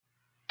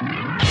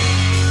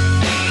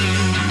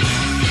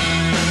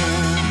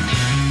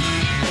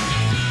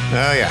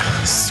Oh, yeah.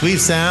 Sweet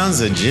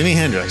sounds of Jimi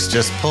Hendrix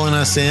just pulling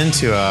us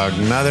into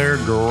another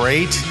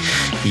great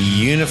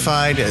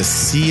unified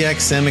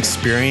CXM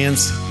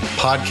experience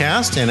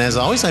podcast. And as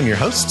always, I'm your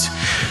host,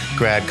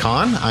 Grad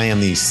Kahn. I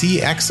am the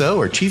CXO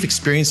or Chief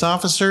Experience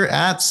Officer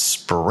at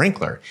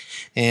Sprinklr.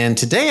 And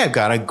today I've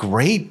got a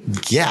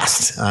great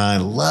guest. I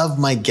love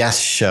my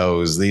guest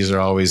shows. These are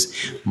always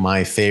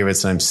my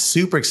favorites. And I'm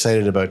super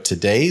excited about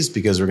today's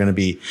because we're going to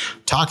be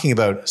talking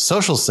about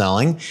social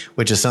selling,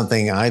 which is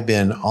something I've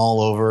been all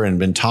over and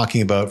been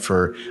talking about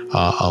for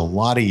a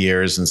lot of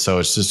years. And so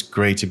it's just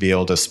great to be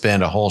able to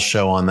spend a whole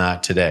show on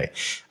that today.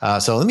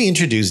 So let me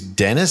introduce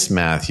Dennis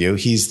Mathew.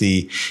 He's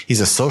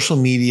a social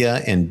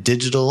media and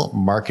digital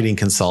marketing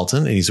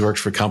consultant, and he's worked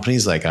for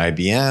companies like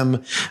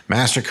IBM,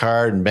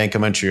 MasterCard, and Bank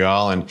of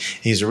Montreal. And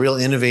he's a real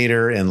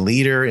innovator and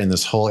leader in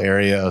this whole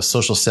area of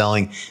social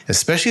selling,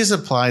 especially as it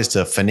applies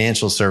to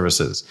financial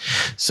services.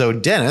 So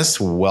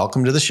Dennis,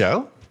 welcome to the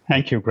show.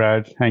 Thank you,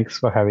 Brad. Thanks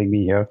for having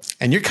me here.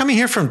 And you're coming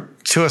here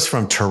to us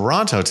from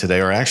Toronto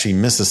today, or actually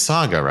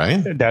Mississauga,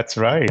 right? That's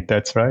right.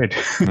 It's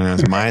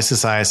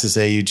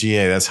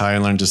Mississauga. That's how I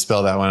learned to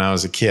spell that when I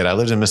was a kid. I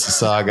lived in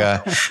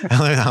Mississauga.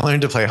 I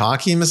learned to play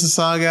hockey in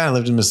Mississauga. I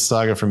lived in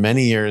Mississauga for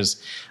many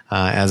years.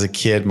 As a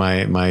kid,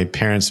 my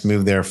parents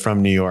moved there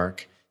from New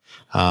York.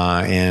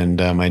 And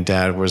my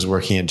dad was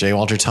working at J.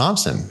 Walter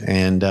Thompson,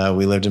 and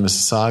we lived in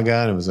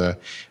Mississauga, and it was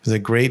a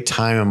great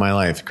time in my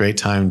life, great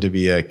time to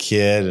be a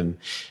kid, and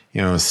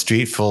a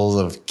street full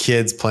of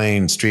kids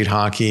playing street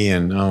hockey,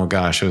 and oh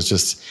gosh, it was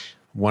just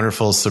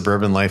wonderful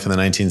suburban life in the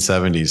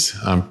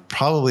 1970s.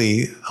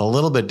 Probably a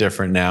little bit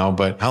different now,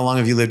 but how long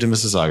have you lived in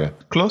Mississauga?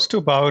 Close to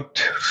about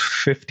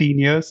 15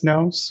 years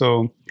now.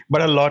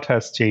 But a lot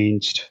has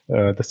changed.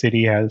 The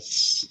city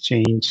has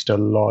changed a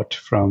lot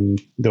from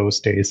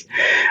those days.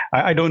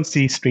 I don't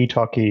see street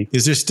hockey.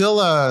 Is there still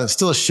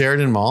a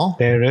Sheridan Mall?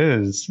 There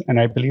is. And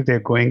I believe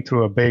they're going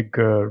through a big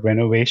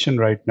renovation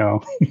right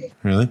now.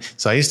 Really?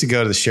 So I used to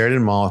go to the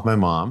Sheridan Mall with my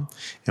mom,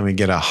 and we'd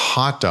get a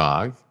hot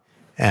dog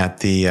at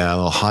the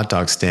little hot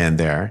dog stand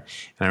there.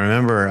 And I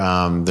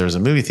remember there was a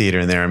movie theater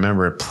in there. I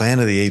remember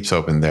Planet of the Apes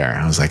opened there.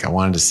 I was like, I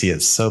wanted to see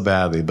it so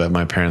badly, but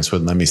my parents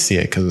wouldn't let me see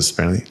it because it was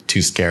apparently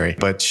too scary.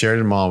 But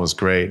Sheridan Mall was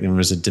great. And there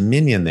was a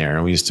Dominion there,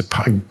 and we used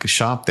to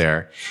shop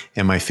there.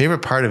 And my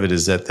favorite part of it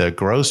is that the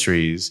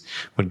groceries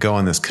would go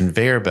on this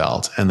conveyor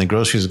belt, and the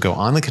groceries would go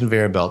on the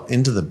conveyor belt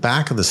into the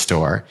back of the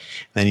store.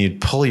 Then you'd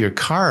pull your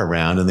car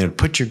around, and they would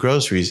put your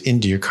groceries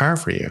into your car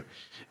for you.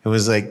 It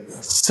was like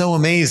so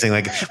amazing.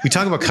 Like, we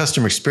talk about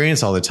customer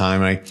experience all the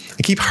time. And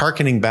I keep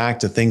hearkening back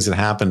to things that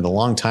happened a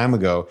long time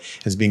ago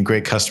as being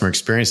great customer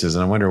experiences.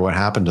 And I wonder what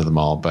happened to them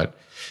all. But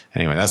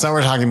anyway, that's not what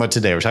we're talking about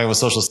today. We're talking about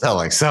social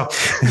selling. So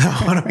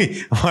when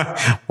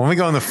we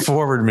go on the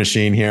forward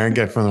machine here and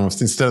get from them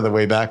instead of the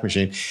way back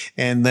machine.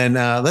 And then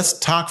let's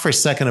talk for a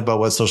second about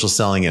what social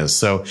selling is.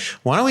 So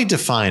why don't we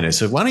define it?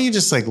 So why don't you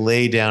just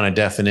lay down a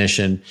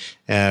definition,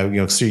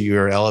 through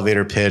your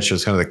elevator pitch, or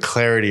kind of the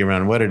clarity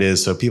around what it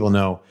is so people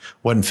know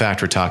what in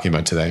fact we're talking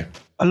about today.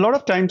 A lot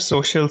of times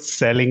social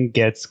selling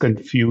gets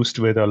confused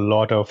with a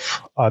lot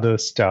of other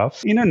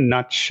stuff. In a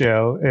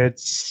nutshell,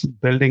 it's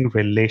building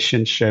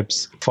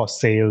relationships for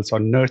sales or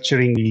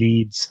nurturing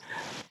leads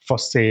for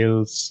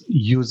sales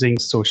using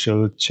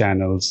social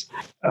channels.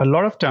 A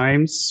lot of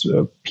times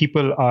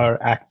people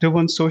are active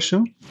on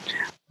social,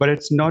 but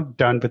it's not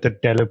done with a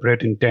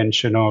deliberate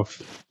intention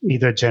of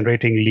either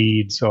generating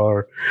leads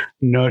or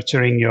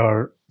nurturing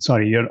your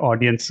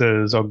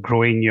audiences or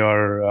growing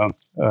your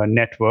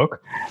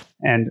network.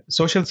 And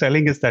social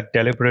selling is that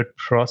deliberate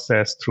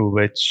process through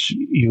which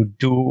you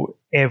do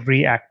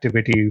every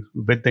activity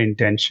with the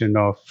intention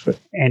of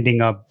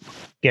ending up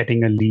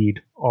getting a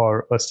lead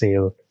or a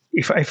sale.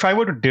 If I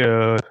were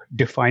to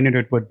define it,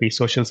 it would be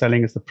social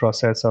selling is the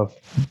process of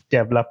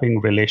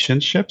developing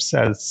relationships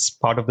as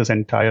part of this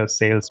entire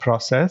sales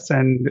process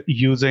and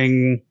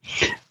using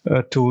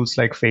tools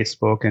like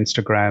Facebook,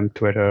 Instagram,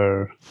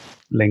 Twitter,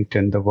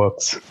 LinkedIn, the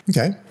works.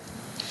 Okay.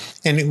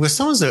 And if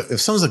someone's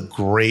a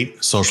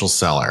great social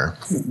seller,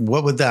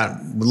 what would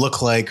that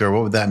look like, or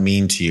what would that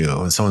mean to you?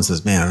 When someone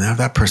says, man,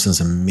 that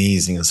person's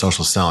amazing at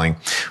social selling,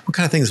 what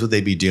kind of things would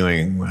they be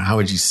doing? How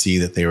would you see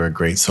that they were a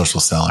great social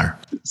seller?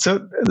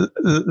 So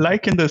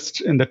like in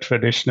the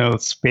traditional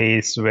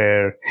space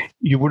where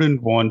you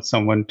wouldn't want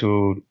someone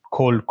to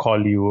cold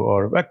call you,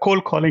 or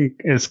cold calling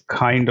is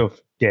kind of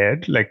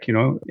dead.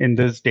 In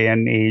this day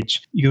and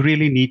age, you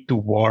really need to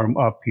warm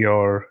up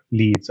your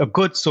leads. A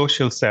good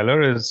social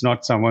seller is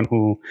not someone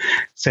who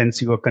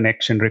sends you a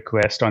connection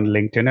request on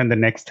LinkedIn and the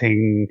next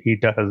thing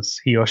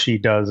he or she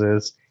does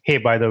is, hey,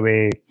 by the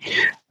way,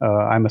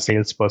 I'm a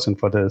salesperson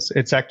for this.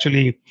 It's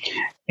actually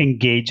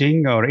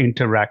engaging or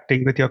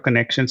interacting with your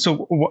connection.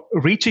 So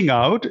reaching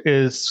out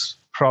is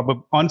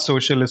on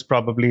social is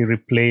probably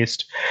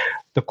replaced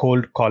the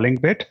cold calling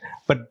bit,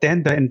 but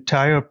then the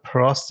entire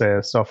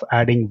process of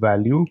adding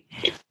value,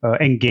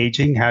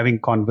 engaging, having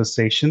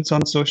conversations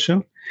on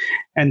social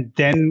and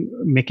then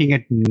making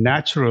it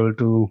natural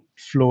to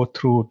flow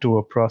through to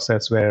a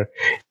process where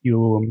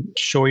you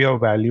show your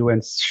value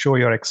and show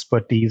your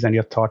expertise and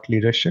your thought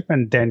leadership,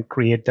 and then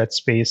create that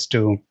space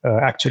to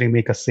actually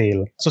make a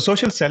sale. So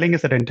social selling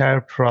is an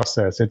entire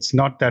process. It's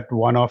not that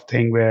one-off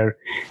thing where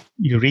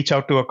you reach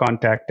out to a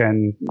contact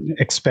and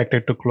expect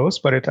it to close,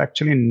 but it's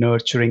actually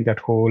nurturing that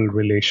whole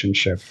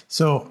relationship.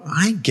 So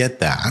I get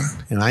that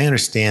and I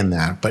understand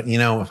that. But,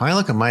 if I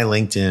look at my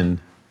LinkedIn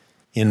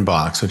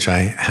inbox, which I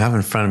have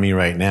in front of me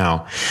right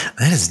now,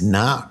 that is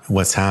not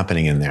what's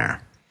happening in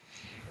there,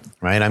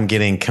 right? I'm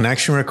getting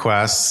connection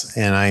requests,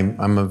 and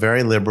I'm a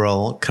very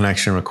liberal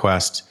connection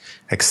request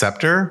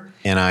acceptor,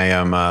 and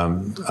I'm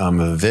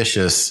a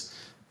vicious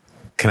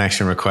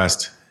connection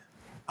request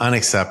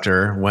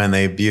unacceptor when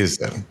they abuse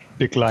it.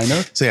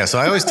 Decliner. So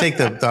I always take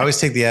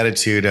the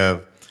attitude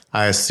of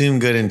I assume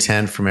good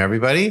intent from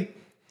everybody.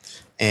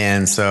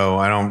 And so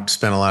I don't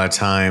spend a lot of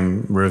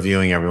time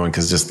reviewing everyone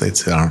because I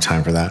don't have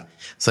time for that.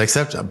 So I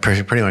accept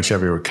pretty much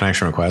every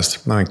connection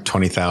request. I'm like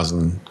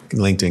 20,000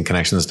 LinkedIn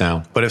connections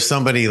now. But if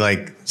somebody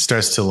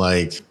starts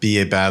to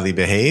be badly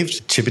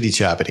behaved, chippity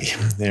chappity,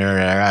 they're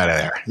out of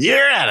there.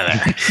 You're out of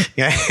there.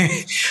 Yeah.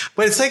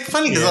 But it's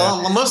funny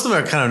because most of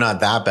them are kind of not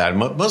that bad.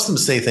 Most of them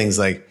say things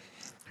like,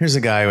 here's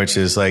a guy which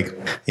is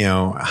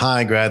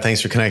hi, Grad,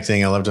 thanks for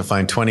connecting. I'd love to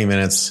find 20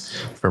 minutes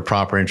for a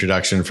proper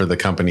introduction for the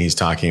company he's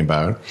talking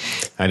about.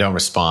 I don't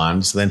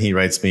respond. So then he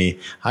writes me,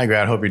 hi,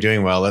 Grad, hope you're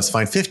doing well. Let's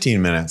find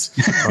 15 minutes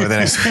over the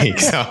next week.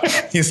 So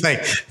he's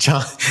like,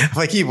 John, if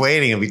I keep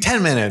waiting, it'll be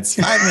 10 minutes,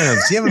 5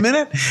 minutes. Do you have a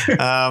minute?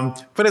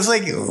 But it's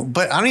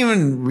but I don't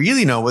even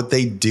really know what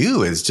they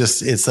do.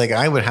 It's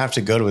I would have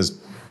to go to his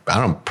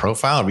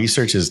profile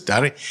research is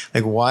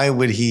why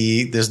would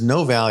he? There's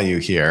no value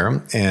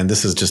here, and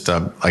this is just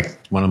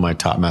one of my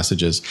top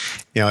messages.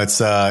 It's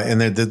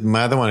and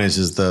my other one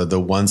is the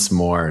once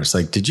more. It's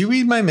did you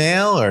read my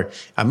mail, or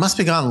I must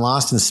be gotten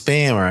lost in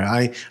spam, or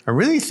I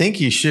really think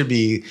you should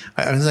be.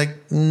 I was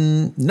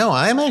no,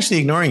 I am actually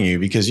ignoring you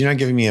because you're not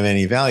giving me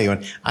any value,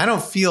 and I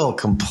don't feel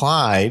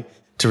complied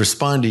to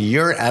respond to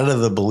your out of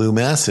the blue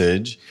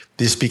message.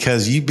 Just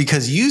because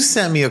you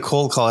sent me a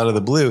cold call out of the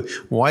blue,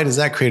 why does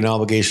that create an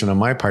obligation on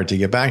my part to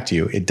get back to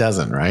you? It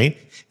doesn't, right?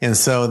 And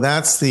so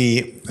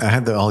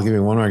I'll give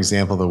you one more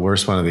example, the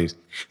worst one of these.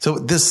 So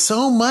there's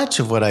so much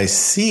of what I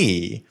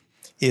see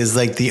is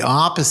the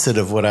opposite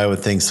of what I would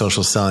think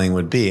social selling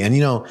would be. And,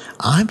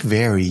 I'm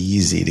very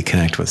easy to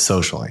connect with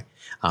socially.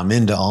 I'm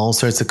into all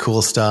sorts of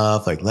cool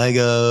stuff like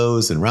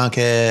Legos and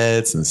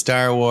rockets and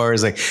Star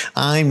Wars.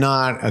 I'm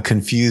not a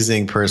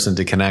confusing person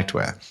to connect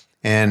with.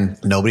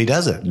 And nobody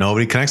does it.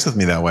 Nobody connects with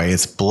me that way.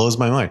 It blows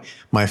my mind.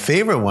 My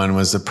favorite one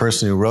was the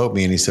person who wrote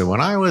me, and he said,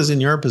 when I was in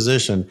your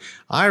position,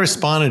 I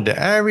responded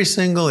to every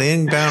single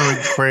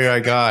inbound query I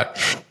got.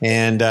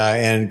 And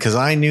because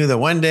I knew that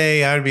one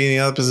day I would be in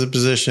the opposite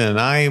position. And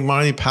I'm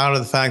really proud of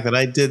the fact that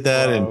I did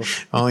that.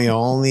 Wow. And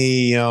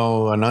only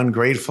an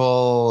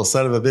ungrateful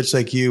son of a bitch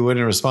like you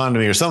wouldn't respond to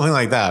me, or something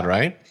like that,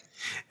 right?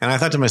 And I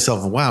thought to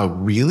myself, wow,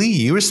 really?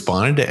 You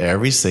responded to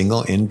every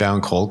single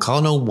inbound cold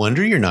call? No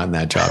wonder you're not in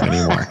that job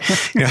anymore.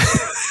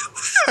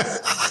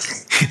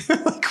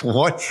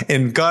 What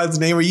in God's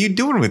name are you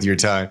doing with your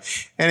time?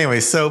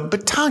 Anyway,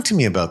 but talk to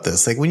me about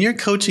this. When you're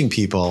coaching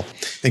people,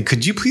 and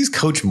could you please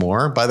coach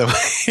more, by the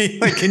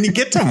way? Can you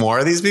get to more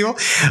of these people?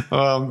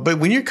 But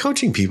when you're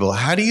coaching people,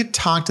 how do you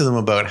talk to them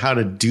about how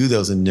to do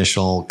those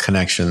initial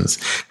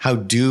connections?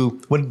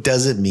 What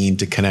does it mean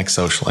to connect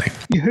socially?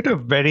 You hit a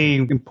very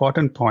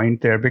important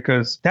point there,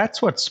 because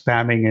that's what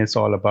spamming is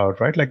all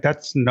about, right?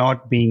 That's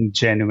not being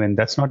genuine.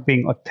 That's not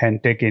being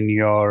authentic in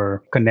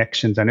your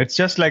connections. And it's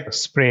just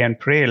spray and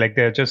pray.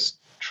 They're just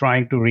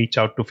trying to reach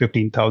out to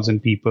 15,000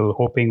 people,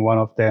 hoping one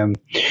of them.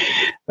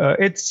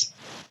 It's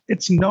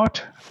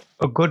not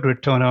a good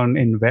return on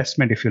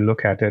investment if you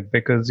look at it,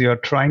 because you're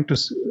trying to,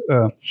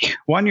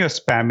 you're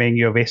spamming,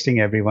 you're wasting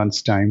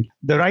everyone's time.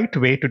 The right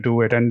way to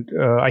do it, and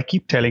I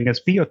keep telling us,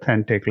 be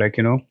authentic.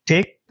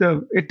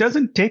 It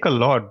doesn't take a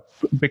lot,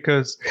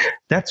 because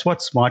that's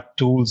what smart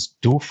tools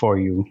do for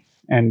you.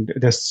 And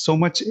there's so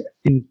much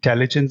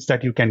intelligence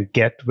that you can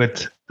get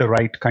with the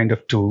right kind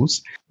of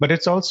tools. But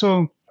it's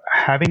also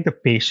having the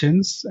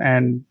patience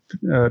and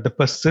the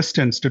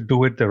persistence to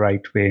do it the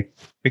right way.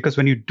 Because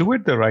when you do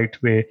it the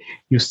right way,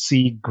 you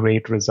see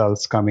great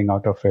results coming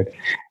out of it.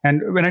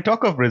 And when I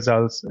talk of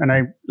results,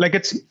 and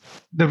it's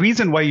the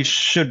reason why you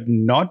should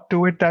not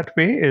do it that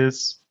way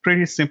is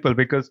pretty simple,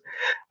 because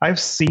I've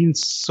seen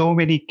so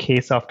many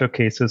case after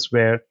cases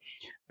where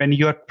when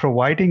you're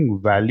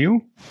providing value,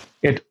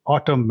 it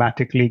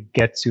automatically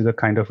gets you the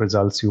kind of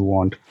results you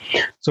want.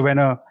 So when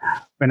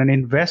an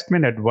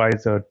investment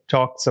advisor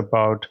talks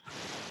about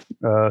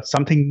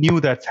something new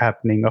that's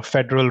happening, a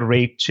federal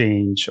rate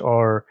change,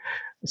 or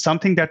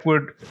something that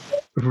would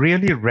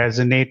really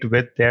resonate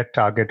with their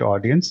target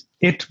audience,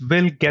 it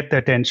will get the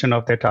attention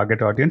of their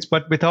target audience,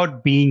 but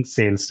without being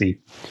salesy.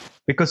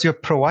 because you're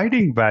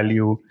providing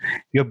value,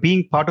 you're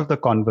being part of the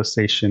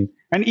conversation.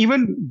 And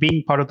even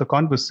being part of the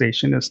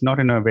conversation is not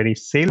in a very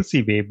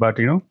salesy way, but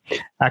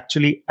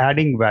actually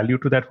adding value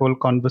to that whole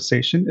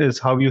conversation is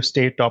how you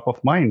stay top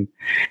of mind.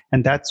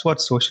 And that's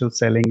what social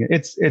selling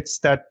is. It's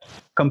that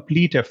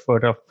complete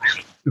effort of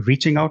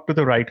reaching out to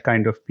the right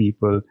kind of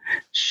people,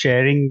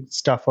 sharing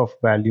stuff of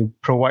value.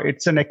 Provide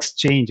It's an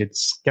exchange.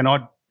 It's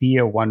cannot be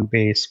a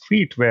one-way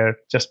street where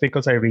just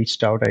because I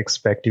reached out, I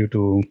expect you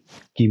to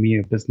give me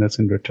a business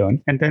in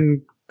return. And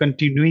then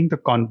continuing the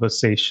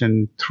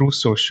conversation through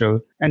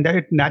social, and then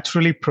it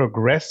naturally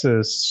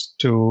progresses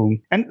to,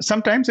 and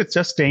sometimes it's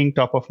just staying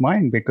top of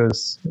mind,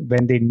 because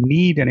when they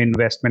need an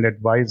investment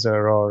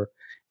advisor or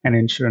an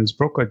insurance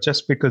broker,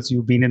 just because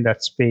you've been in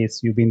that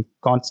space, you've been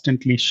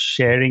constantly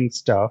sharing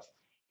stuff,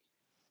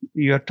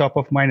 you're top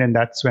of mind. And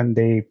that's when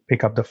they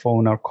pick up the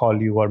phone or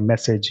call you or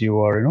message you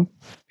or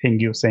ping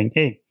you saying,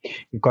 hey,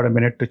 you've got a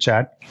minute to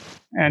chat.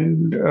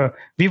 And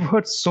we've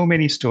heard so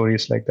many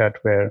stories like that,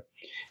 where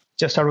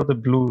just out of the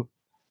blue,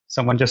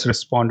 someone just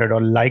responded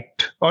or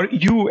liked, or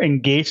you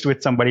engaged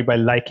with somebody by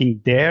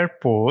liking their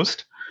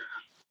post,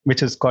 which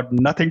has got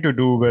nothing to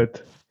do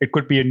with, it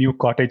could be a new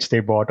cottage they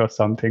bought or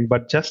something,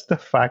 but just the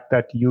fact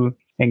that you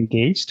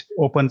engaged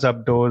opens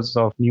up doors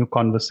of new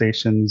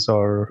conversations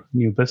or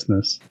new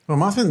business. Well,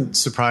 I'm often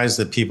surprised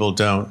that people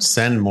don't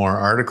send more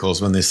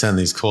articles when they send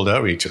these cold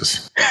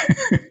outreaches.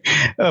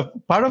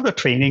 Part of the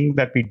training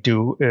that we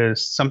do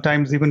is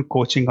sometimes even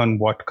coaching on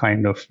what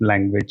kind of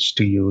language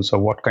to use or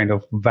what kind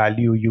of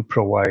value you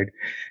provide,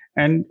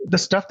 and the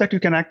stuff that you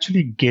can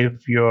actually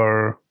give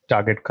your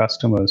target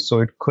customers.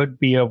 So it could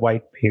be a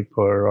white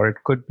paper or it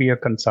could be a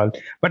consult,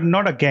 but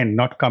not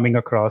coming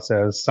across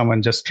as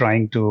someone just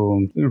trying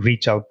to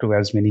reach out to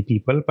as many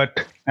people,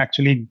 but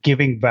actually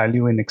giving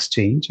value in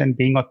exchange and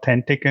being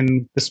authentic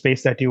in the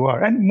space that you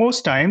are. And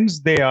most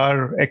times they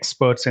are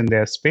experts in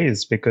their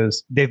space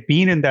because they've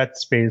been in that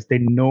space. They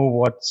know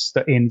what's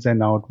the ins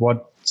and out,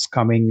 what's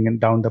coming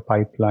down the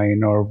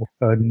pipeline, or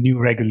new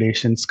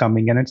regulations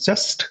coming. And it's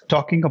just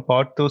talking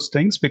about those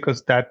things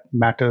because that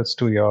matters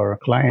to your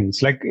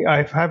clients. Like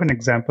I have an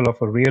example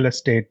of a real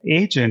estate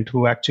agent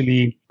who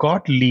actually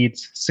got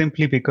leads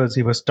simply because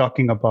he was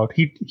talking about,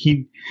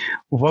 he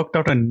worked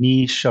out a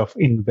niche of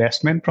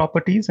investment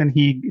properties and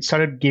he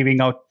started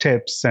giving out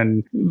tips,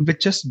 and it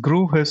just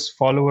grew his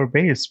follower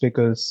base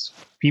because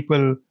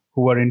people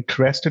who are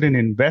interested in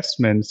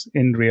investments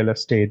in real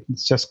estate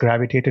just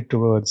gravitated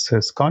towards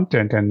his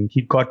content, and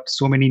he got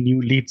so many new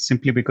leads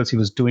simply because he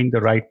was doing the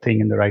right thing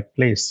in the right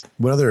place.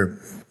 What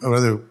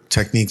other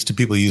techniques do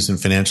people use in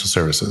financial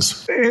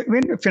services?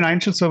 In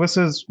financial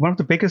services, one of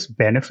the biggest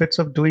benefits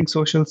of doing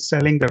social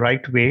selling the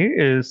right way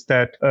is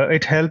that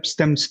it helps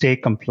them stay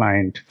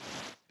compliant,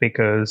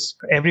 because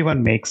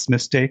everyone makes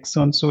mistakes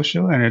on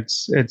social, and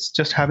it's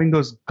just having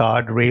those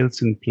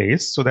guardrails in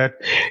place so that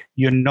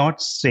you're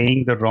not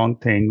saying the wrong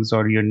things,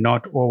 or you're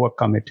not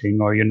overcommitting,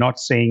 or you're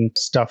not saying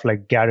stuff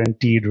like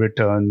guaranteed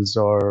returns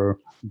or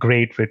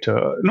great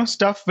return,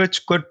 stuff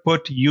which could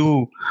put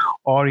you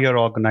or your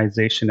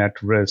organization at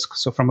risk.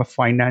 So from a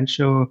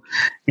financial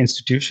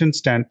institution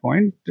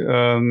standpoint,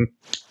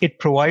 it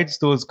provides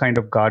those kind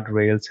of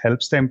guardrails,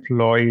 helps the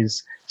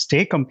employees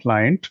stay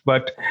compliant,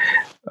 but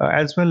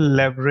as well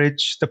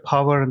leverage the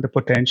power and the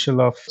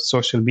potential of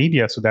social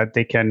media so that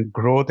they can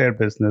grow their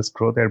business,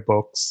 grow their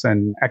books,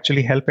 and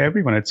actually help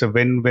everyone. It's a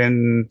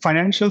win-win.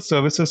 Financial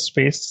services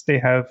space, they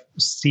have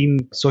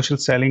seen social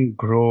selling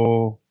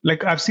grow.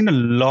 Like I've seen a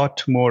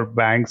lot more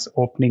banks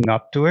opening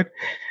up to it,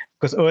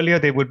 because earlier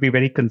they would be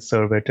very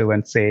conservative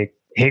and say,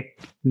 hey,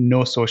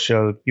 no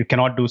social, you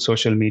cannot do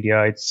social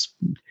media.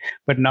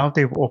 But now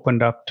they've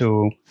opened up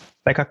to,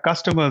 like, our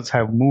customers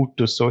have moved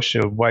to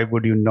social. Why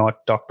would you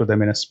not talk to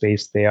them in a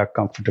space they are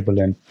comfortable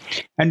in,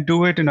 and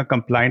do it in a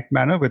compliant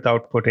manner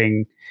without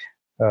putting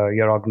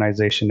your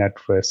organization at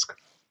risk?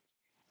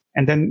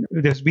 And then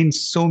there's been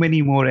so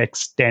many more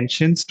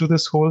extensions to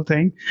this whole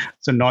thing.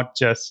 So not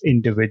just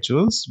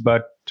individuals,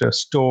 but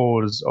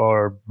stores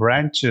or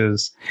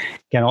branches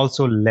can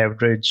also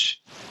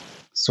leverage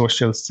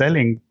social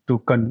selling to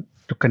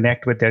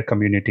connect with their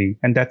community.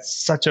 And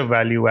that's such a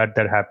value add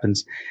that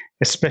happens,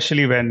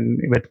 especially when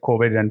with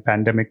COVID and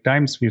pandemic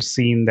times, we've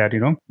seen that,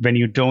 when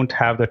you don't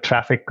have the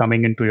traffic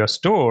coming into your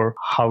store,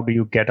 how do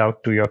you get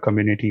out to your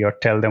community or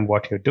tell them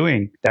what you're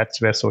doing?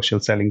 That's where social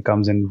selling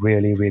comes in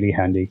really, really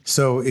handy.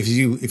 So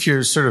if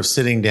you're sort of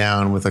sitting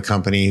down with a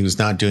company who's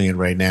not doing it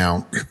right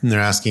now, and they're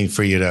asking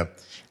for you to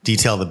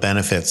detail the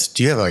benefits,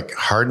 do you have like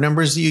hard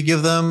numbers that you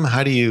give them?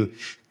 How do you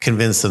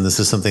convince them this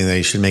is something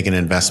they should make an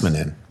investment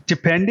in?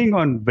 Depending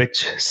on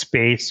which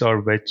space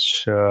or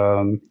which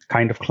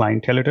kind of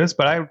clientele it is.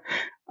 But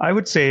I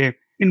would say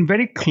in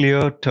very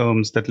clear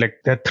terms that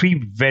there are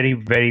three very,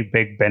 very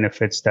big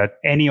benefits that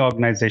any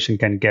organization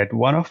can get.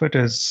 One of it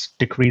is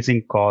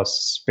decreasing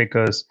costs,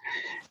 because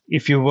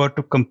if you were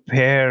to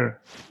compare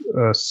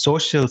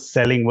social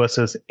selling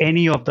versus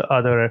any of the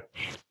other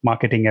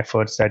marketing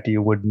efforts that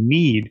you would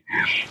need,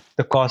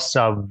 the costs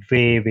are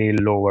way, way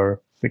lower.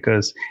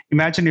 Because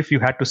imagine if you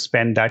had to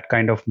spend that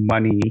kind of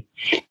money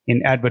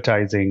in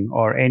advertising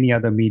or any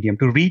other medium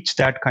to reach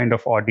that kind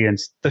of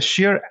audience. The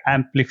sheer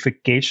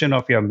amplification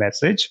of your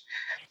message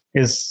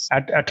is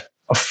at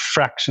a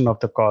fraction of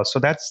the cost. So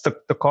that's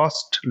the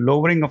cost.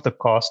 Lowering of the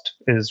cost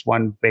is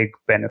one big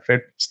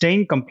benefit.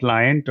 Staying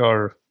compliant,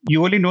 or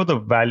you only know the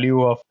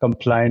value of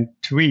compliant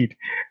tweet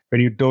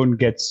when you don't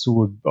get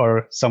sued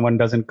or someone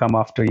doesn't come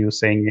after you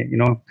saying,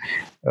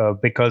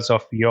 because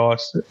of your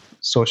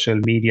social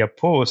media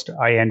post,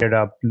 I ended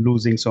up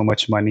losing so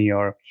much money.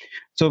 Or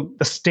so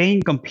the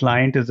staying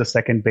compliant is the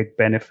second big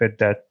benefit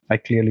that I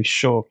clearly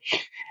show.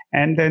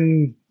 And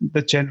then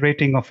the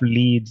generating of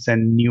leads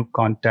and new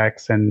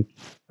contacts. And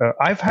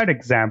I've had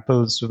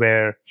examples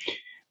where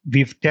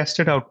we've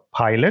tested out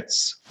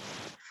pilots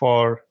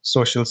for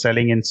social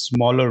selling in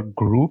smaller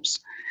groups.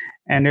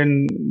 And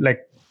in like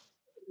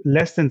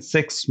less than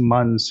 6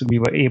 months, we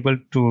were able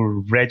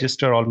to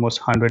register almost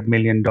 $100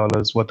 million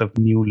worth of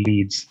new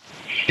leads.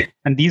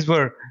 And these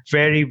were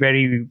very,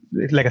 very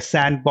like a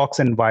sandbox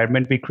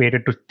environment we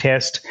created to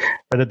test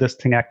whether this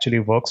thing actually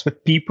works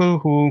with people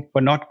who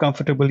were not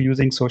comfortable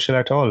using social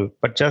at all,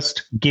 but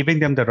just giving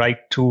them the right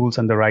tools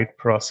and the right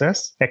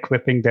process,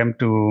 equipping them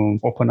to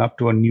open up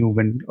to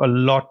a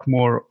lot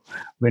more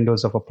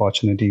windows of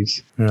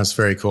opportunities. Yeah, that's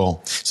very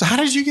cool. So how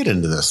did you get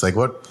into this? Like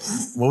what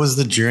was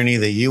the journey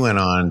that you went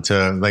on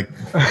to like,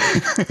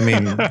 I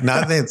mean,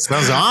 it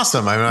sounds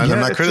awesome. I'm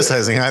not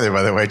criticizing either,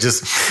 by the way,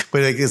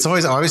 but it's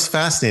always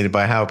fascinated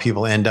by how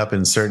people end up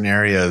in certain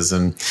areas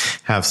and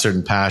have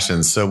certain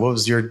passions. So what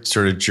was your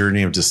sort of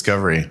journey of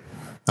discovery?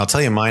 I'll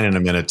tell you mine in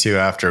a minute too,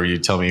 after you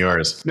tell me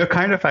yours. They're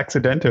kind of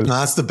accidental. No,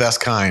 that's the best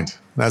kind.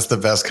 That's the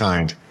best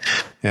kind.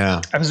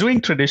 Yeah. I was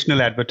doing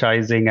traditional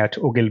advertising at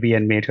Ogilvy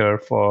and Mather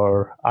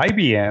for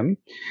IBM,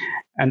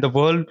 and the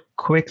world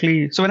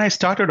quickly. So when I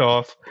started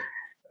off,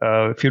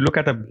 if you look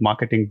at the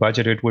marketing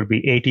budget, it would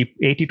be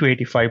 80 to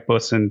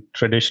 85%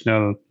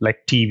 traditional,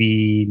 like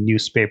TV,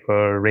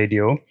 newspaper,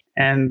 radio.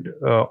 And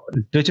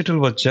digital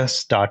was just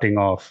starting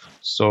off.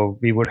 So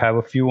we would have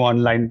a few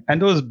online,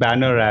 and those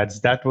banner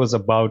ads, that was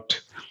about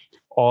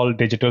all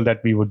digital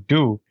that we would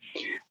do.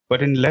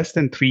 But in less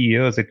than 3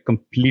 years, it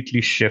completely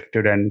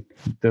shifted, and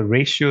the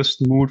ratios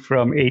moved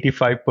from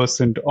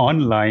 85%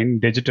 online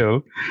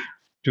digital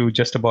to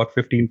just about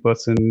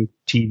 15%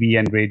 TV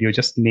and radio,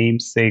 just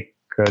namesake,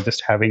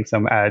 just having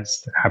some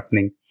ads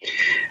happening.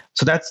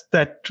 So that's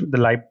the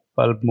light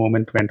bulb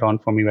moment went on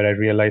for me, where I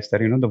realized that,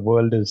 the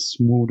world has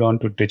moved on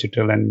to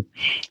digital. And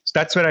so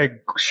that's where I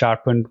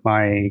sharpened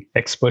my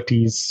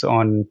expertise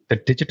on the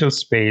digital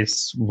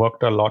space,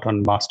 worked a lot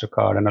on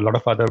MasterCard and a lot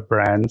of other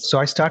brands. So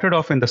I started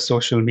off in the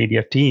social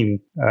media team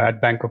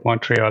at Bank of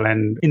Montreal.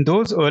 And in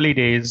those early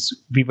days,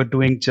 we were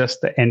doing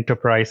just the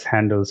enterprise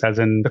handles, as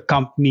in the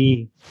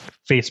company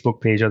Facebook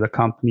page or the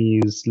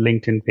company's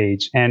LinkedIn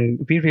page.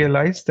 And we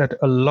realized that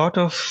a lot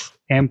of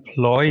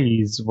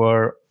employees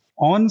were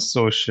on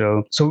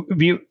social. So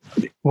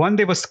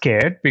they were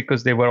scared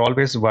because they were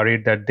always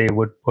worried that they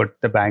would put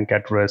the bank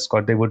at risk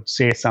or they would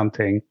say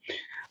something.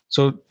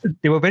 So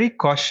they were very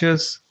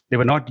cautious. They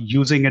were not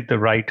using it the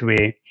right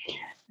way.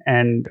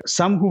 And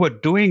some who were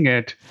doing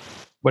it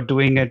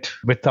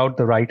without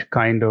the right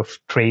kind of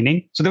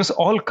training. So there was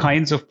all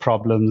kinds of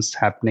problems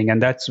happening.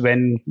 And that's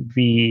when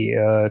we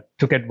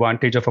took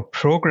advantage of a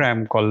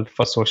program called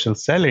For Social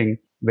Selling,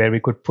 where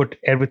we could put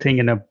everything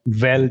in a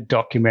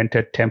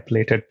well-documented,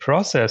 templated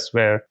process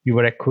where you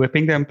were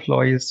equipping the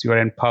employees, you were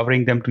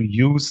empowering them to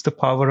use the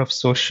power of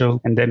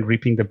social, and then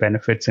reaping the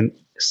benefits in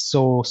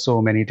so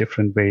many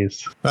different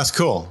ways. That's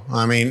cool.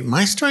 I mean,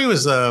 my story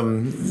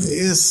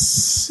is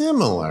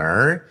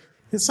similar.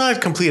 It's not a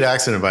complete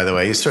accident, by the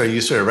way. You sort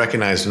of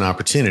recognized an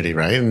opportunity,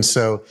 right? And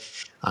so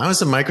I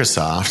was at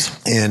Microsoft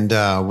and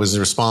was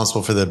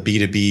responsible for the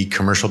B2B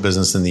commercial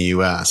business in the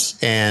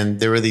US. And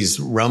there were these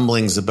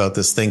rumblings about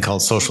this thing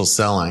called social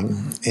selling,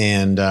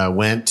 and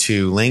went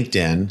to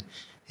LinkedIn,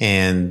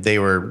 and they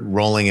were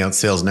rolling out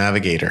Sales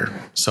Navigator.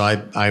 So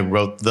I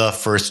wrote the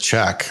first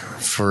check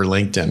for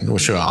LinkedIn,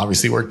 which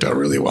obviously worked out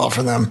really well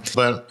for them,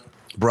 but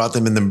brought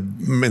them in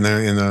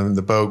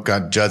the boat,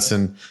 got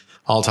Judson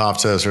Althoff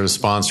to sort of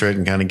sponsor it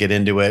and kind of get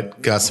into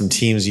it, got some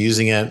teams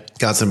using it,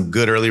 got some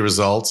good early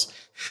results.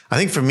 I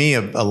think for me,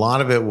 a lot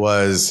of it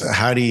was,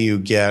 how do you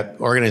get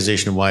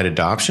organization-wide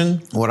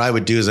adoption? What I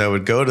would do is I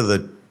would go to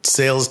the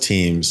sales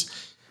teams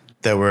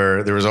there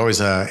was always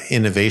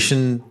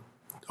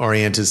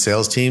innovation-oriented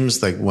sales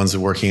teams, like ones that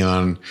were working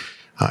on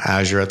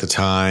Azure at the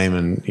time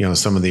and,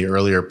 some of the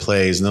earlier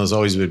plays. And those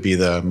always would be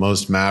the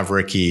most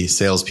mavericky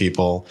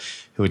salespeople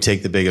who would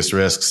take the biggest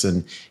risks.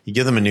 And you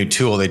give them a new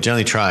tool, they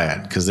generally try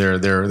it because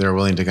they're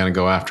willing to kind of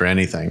go after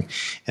anything.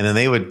 And then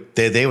they would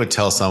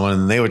tell someone,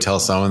 and they would tell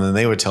someone, and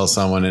they would tell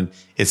someone, and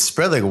it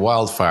spread like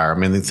wildfire. I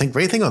mean, the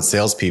great thing about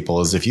salespeople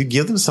is if you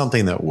give them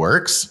something that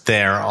works,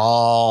 they're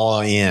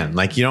all in.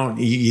 Like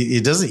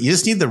you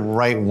just need the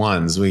right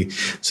ones. We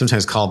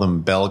sometimes call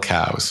them bell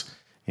cows.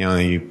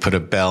 You put a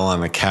bell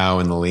on the cow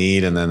in the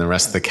lead, and then the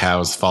rest of the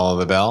cows follow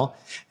the bell.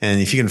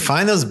 And if you can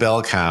find those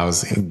bell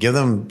cows and give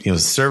them,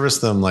 service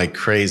them like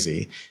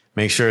crazy,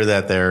 make sure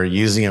that they're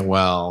using it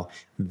well,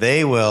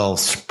 they will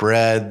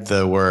spread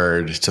the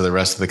word to the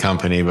rest of the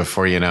company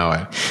before you know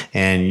it.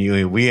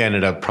 And we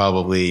ended up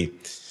probably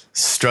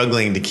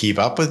struggling to keep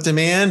up with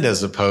demand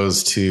as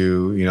opposed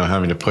to,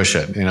 having to push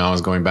it. I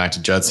was going back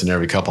to Judson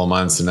every couple of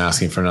months and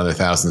asking for another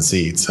 1,000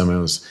 seats. I mean, it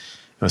was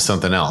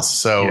something else.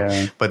 So,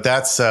 yeah. But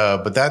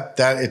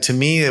that to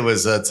me,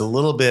 it's a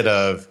little bit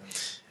of,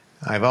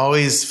 I've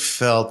always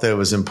felt that it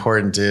was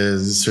important to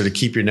sort of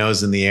keep your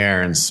nose in the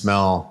air and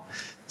smell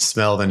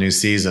the new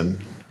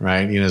season,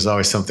 right? There's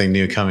always something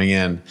new coming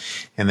in.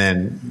 And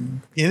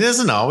then it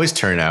doesn't always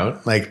turn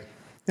out like,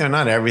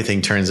 not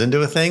everything turns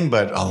into a thing,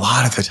 but a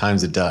lot of the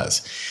times it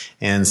does.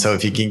 And so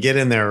if you can get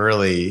in there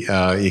early,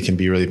 it can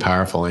be really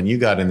powerful. And you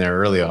got in there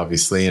early,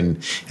 obviously, and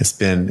it's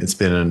been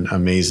an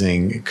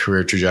amazing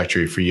career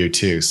trajectory for you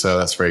too. So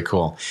that's very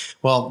cool.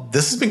 Well,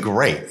 this has been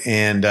great,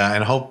 and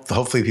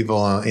hopefully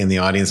people in the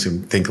audience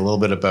can think a little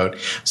bit about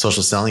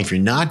social selling. If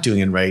you're not doing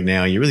it right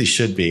now, you really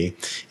should be.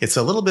 It's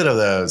a little bit of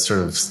the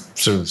sort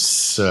of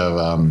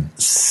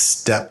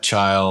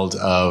stepchild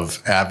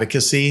of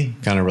advocacy,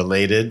 kind of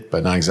related,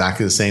 but not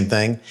exactly the same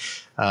thing.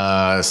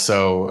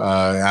 So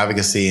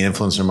advocacy,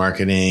 influencer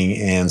marketing,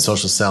 and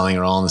social selling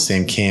are all in the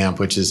same camp,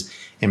 which is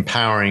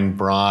empowering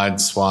broad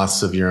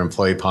swaths of your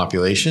employee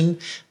population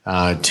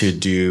to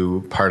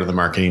do part of the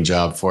marketing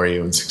job for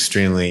you. It's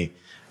extremely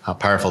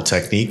powerful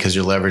technique because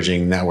you're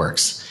leveraging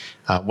networks.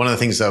 One of the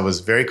things that was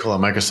very cool at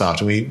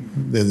Microsoft, and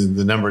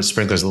the number of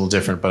sprinklers is a little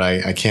different, but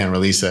I can't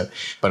release it.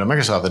 But at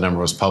Microsoft, the number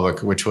was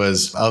public, which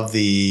was of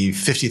the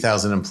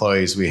 50,000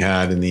 employees we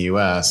had in the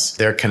US,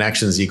 their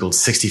connections equaled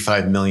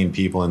 65 million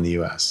people in the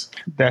US.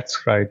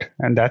 That's right.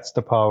 And that's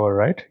the power,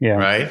 right? Yeah.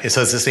 Right.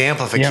 So it's this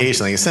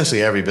amplification, like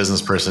essentially every business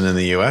person in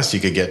the US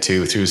you could get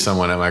to through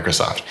someone at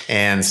Microsoft.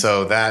 And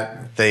so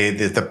that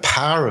the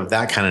power of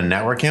that kind of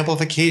network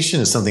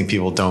amplification is something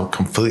people don't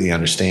completely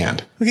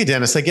understand. Okay,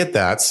 Dennis, I get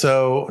that.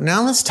 So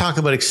now let's talk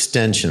about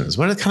extensions.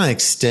 What kind of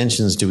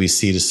extensions do we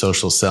see to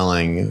social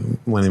selling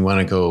when they want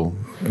to go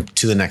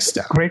to the next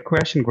step? Great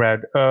question,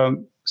 Brad.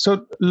 So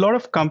a lot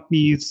of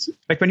companies,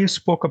 like when you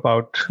spoke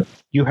about,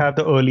 you have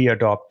the early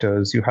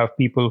adopters, you have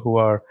people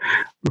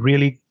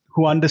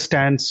who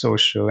understand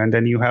social, and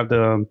then you have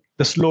the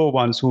slow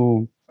ones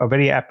who are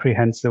very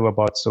apprehensive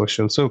about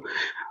social. So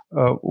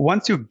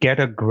once you get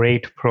a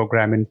great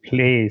program in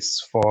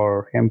place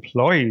for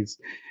employees,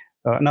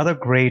 another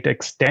great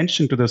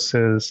extension to this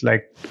is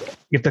like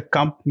if the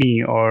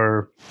company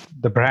or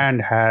the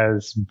brand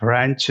has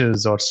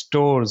branches or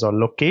stores or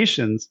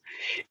locations,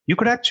 you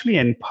could actually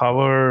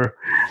empower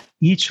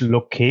each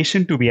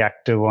location to be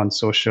active on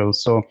social.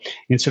 So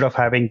instead of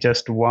having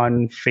just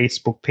one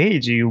Facebook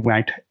page, you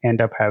might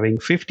end up having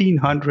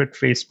 1,500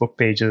 Facebook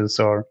pages,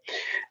 or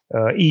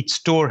each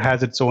store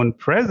has its own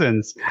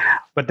presence.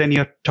 But then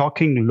you're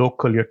talking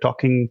local, you're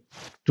talking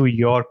to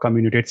your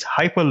community. It's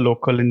hyper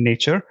local in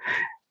nature.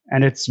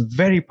 And it's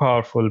very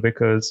powerful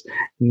because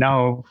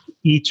now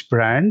each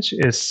branch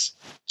is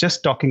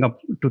just talking up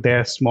to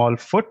their small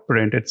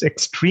footprint. It's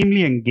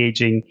extremely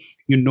engaging.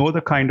 You know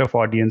the kind of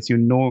audience,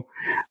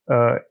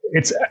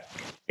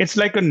 it's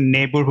like a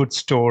neighborhood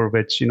store,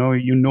 which, you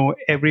know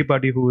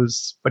everybody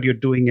but you're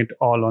doing it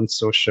all on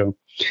social.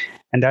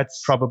 And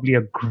that's probably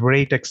a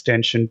great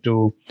extension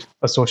to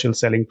a social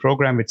selling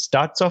program. It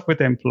starts off with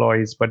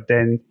employees, but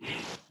then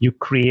you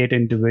create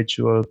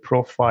individual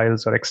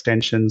profiles or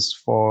extensions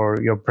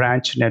for your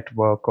branch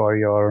network or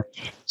your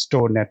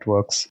store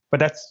networks.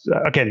 But that's,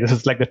 again, this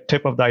is like the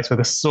tip of the iceberg.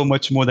 There's so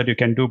much more that you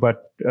can do,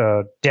 but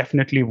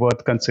definitely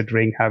worth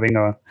considering having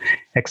a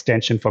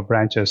extension for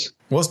branches.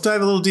 Well, let's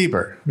dive a little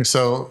deeper.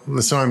 So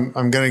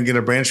I'm going to get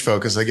a branch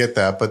focus. I get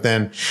that. But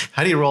then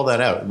how do you roll that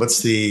out?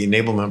 What's the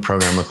enablement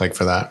program look like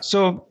for that?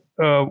 So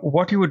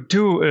what you would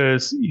do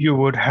is you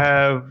would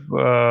have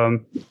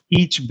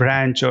each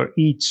branch or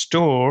each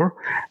store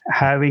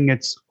having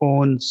its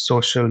own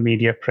social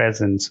media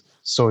presence.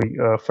 So,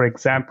 for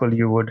example,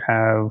 you would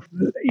have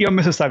your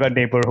Mississauga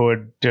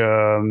neighborhood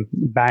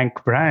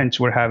bank branch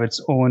would have its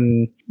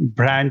own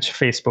branch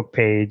Facebook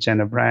page and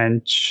a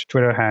branch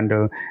Twitter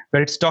handle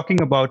where it's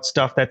talking about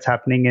stuff that's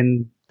happening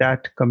in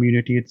that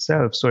community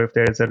itself. So if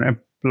there's an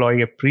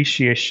employee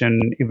appreciation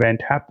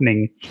event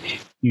happening,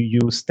 you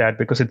use that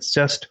because it's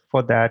just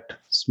for that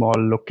small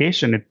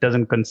location. It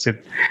doesn't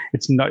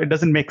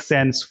make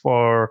sense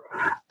for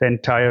the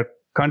entire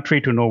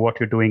country to know what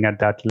you're doing at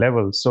that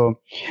level. So,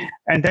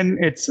 and then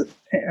it's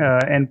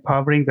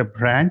empowering the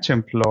branch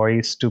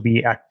employees to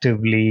be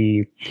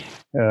actively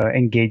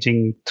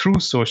engaging through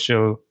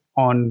social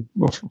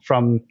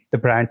from the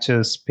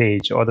branch's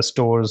page or the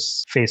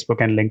store's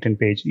Facebook and LinkedIn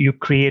page. You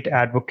create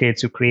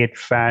advocates, you create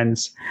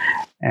fans,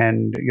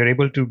 and you're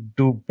able to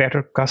do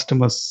better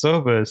customer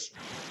service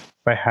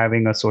by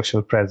having a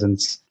social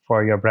presence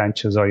for your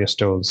branches or your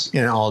stores.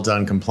 And all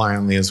done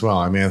compliantly as well.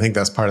 I mean, I think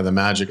that's part of the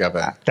magic of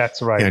it.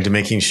 That's right. To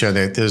making sure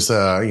that there's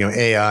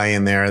AI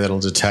in there that'll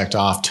detect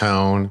off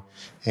tone,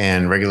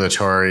 and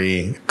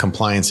regulatory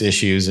compliance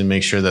issues and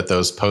make sure that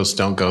those posts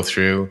don't go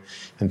through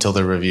until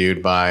they're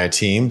reviewed by a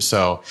team.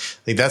 So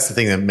I think that's the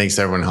thing that makes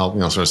everyone help,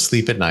 sort of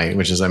sleep at night,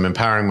 which is I'm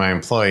empowering my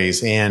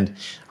employees and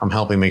I'm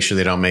helping make sure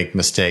they don't make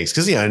mistakes.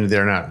 Because,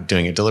 they're not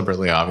doing it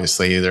deliberately,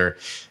 obviously. Either,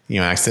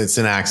 it's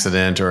an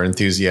accident or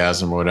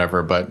enthusiasm or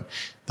whatever. But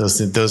those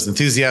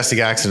enthusiastic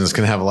accidents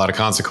can have a lot of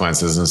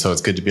consequences. And so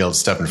it's good to be able to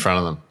step in front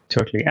of them.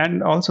 Totally.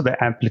 And also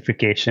the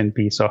amplification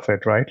piece of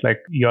it, right?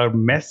 Like your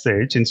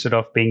message, instead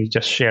of being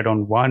just shared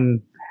on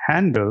one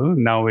handle,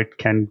 now it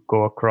can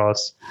go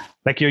across.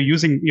 Like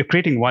you're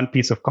creating one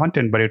piece of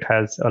content, but it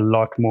has a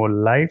lot more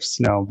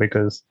lives now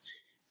because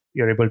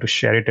you're able to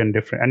share it in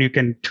different, and you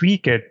can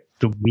tweak it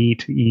to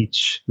meet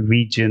each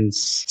region's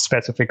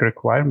specific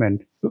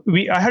requirement.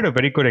 I had a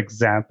very good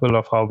example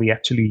of how we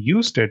actually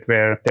used it,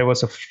 where there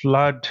was a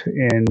flood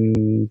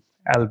in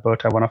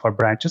Alberta, one of our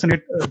branches,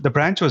 and the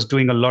branch was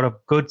doing a lot of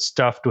good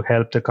stuff to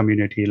help the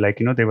community. Like,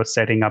 they were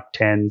setting up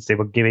tents, they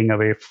were giving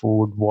away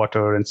food,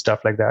 water, and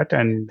stuff like that.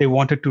 And they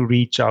wanted to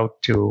reach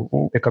out to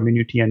the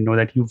community and know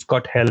that you've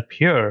got help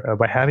here.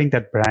 By having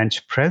that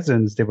branch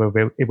presence, they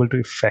were able to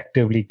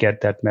effectively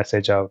get that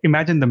message out.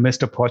 Imagine the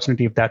missed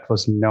opportunity if that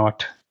was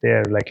not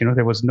there. Like,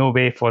 there was no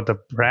way for the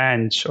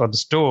branch or the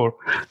store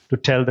to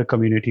tell the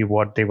community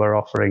what they were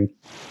offering.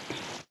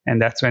 And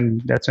that's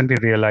when we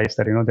realized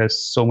that, there's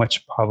so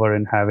much power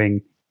in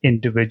having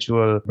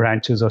individual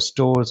branches or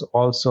stores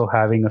also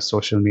having a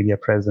social media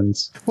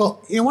presence.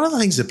 Well, one of the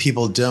things that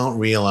people don't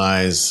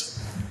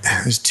realize,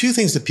 there's two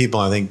things that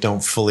people, I think,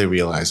 don't fully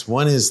realize.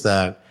 One is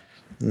that,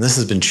 and this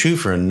has been true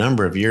for a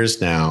number of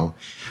years now,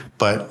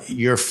 but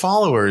your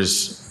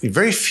followers,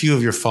 very few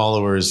of your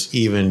followers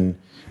even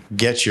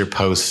get your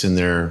posts in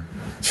their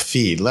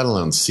feed, let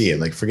alone see it.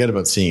 Like, forget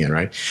about seeing it,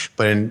 right?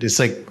 But it's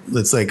like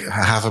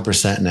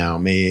 0.5% now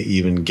may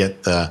even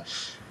get the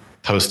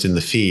post in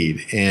the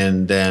feed,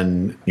 and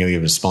then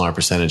even a smaller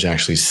percentage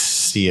actually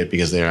see it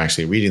because they're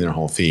actually reading their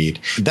whole feed.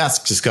 That's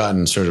just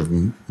gotten sort of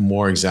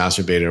more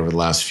exacerbated over the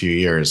last few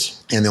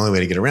years, and the only way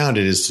to get around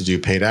it is to do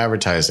paid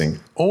advertising,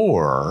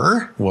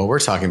 or what we're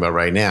talking about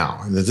right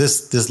now.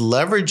 This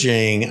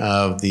leveraging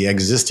of the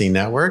existing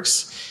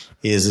networks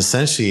is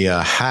essentially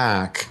a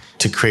hack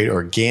to create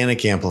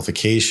organic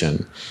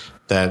amplification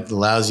that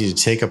allows you to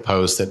take a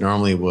post that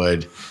normally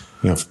would,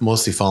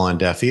 mostly fall on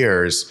deaf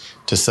ears,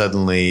 to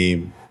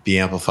suddenly be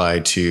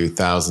amplified to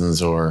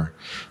thousands or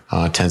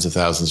tens of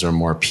thousands or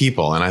more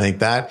people. And I think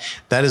that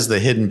is the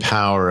hidden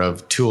power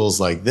of tools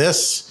like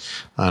this,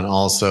 and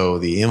also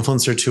the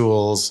influencer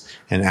tools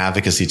and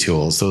advocacy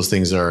tools. Those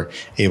things are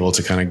able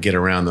to kind of get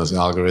around those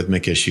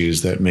algorithmic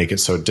issues that make it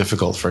so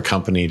difficult for a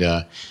company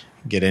to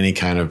get any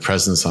kind of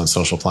presence on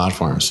social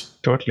platforms.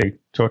 Totally.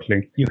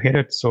 You hit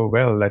it so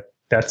well.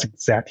 That's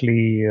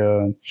exactly,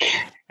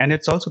 and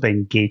it's also the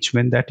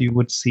engagement that you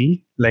would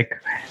see. Like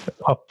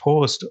a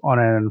post on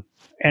an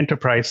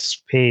enterprise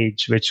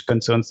page, which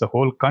concerns the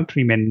whole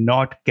country, may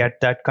not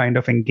get that kind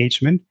of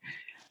engagement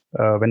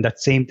when that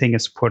same thing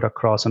is put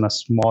across on a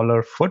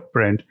smaller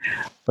footprint,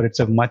 but it's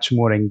a much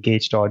more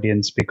engaged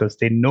audience because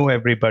they know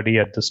everybody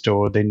at the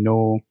store, they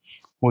know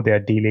who they're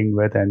dealing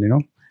with,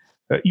 and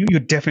you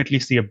definitely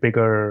see a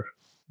bigger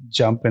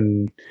jump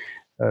in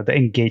the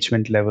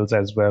engagement levels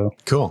as well.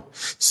 Cool.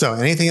 So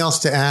anything else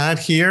to add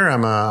here?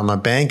 I'm a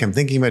bank. I'm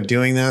thinking about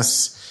doing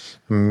this.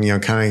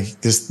 Kind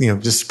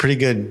of just pretty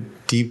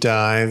good deep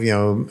dive.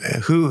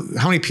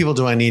 How many people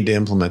do I need to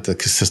implement the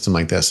system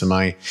like this? Am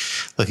I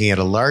looking at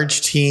a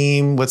large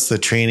team? What's the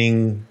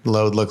training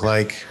load look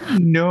like?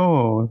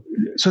 No.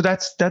 So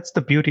that's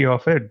the beauty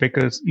of it,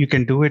 because you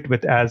can do it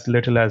with as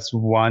little as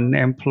one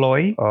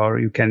employee, or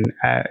you can,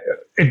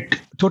 it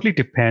totally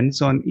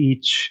depends on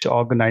each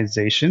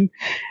organization.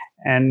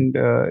 And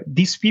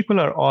these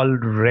people are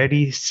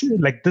already,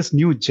 like, this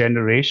new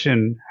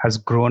generation has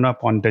grown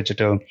up on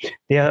digital.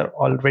 They are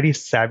already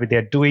savvy.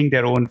 They're doing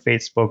their own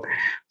Facebook.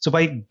 So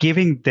by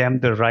giving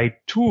them the right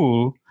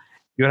tool,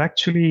 you're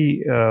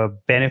actually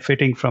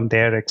benefiting from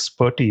their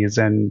expertise.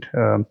 And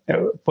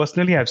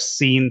personally, I've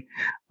seen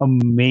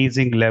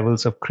amazing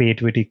levels of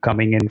creativity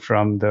coming in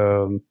from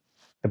the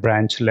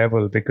branch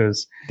level,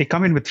 because they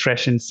come in with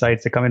fresh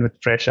insights, they come in with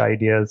fresh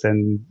ideas,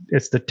 and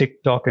it's the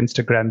TikTok,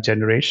 Instagram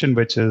generation,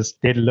 which is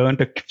they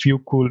learned a few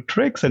cool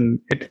tricks, and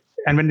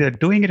when they're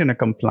doing it in a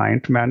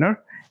compliant manner,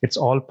 it's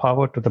all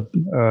power to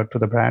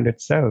the brand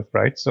itself,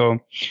 right? So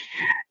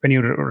when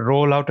you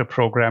roll out a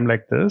program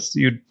like this,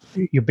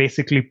 you're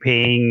basically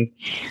paying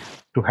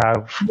to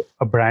have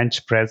a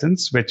branch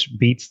presence, which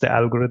beats the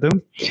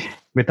algorithm,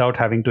 without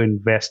having to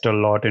invest a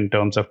lot in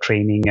terms of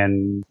training.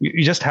 And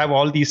you just have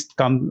all these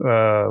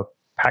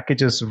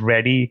packages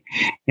ready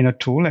in a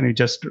tool, and you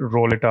just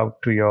roll it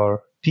out to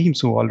your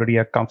teams who already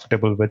are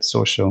comfortable with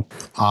social.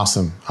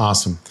 Awesome.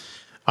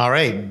 All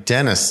right,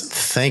 Dennis,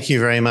 thank you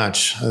very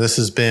much. This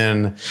has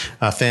been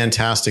a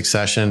fantastic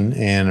session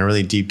and a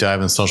really deep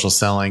dive in social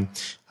selling.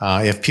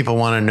 If people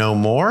want to know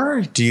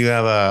more, do you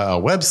have a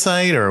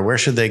website or where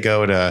should they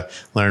go to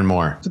learn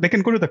more? So they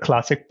can go to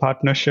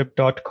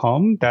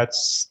theclassicpartnership.com.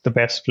 That's the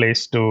best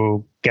place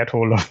to get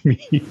hold of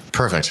me.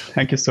 Perfect.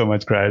 Thank you so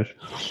much, Greg.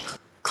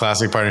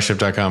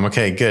 Classicpartnership.com.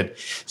 Okay, good.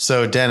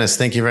 So Dennis,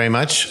 thank you very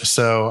much.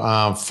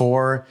 So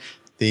for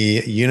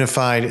the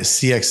Unified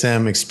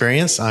CXM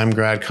Experience, I'm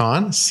Grad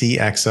Khan,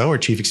 CXO, or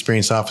Chief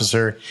Experience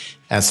Officer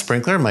at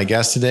Sprinkler. My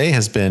guest today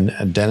has been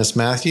Dennis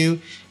Mathew.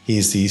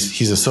 He's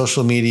a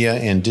social media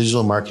and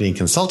digital marketing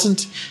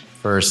consultant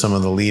for some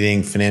of the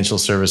leading financial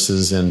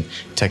services and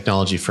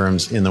technology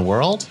firms in the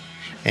world.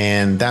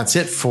 And that's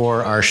it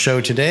for our show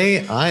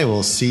today. I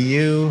will see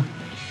you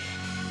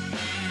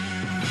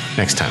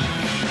next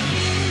time.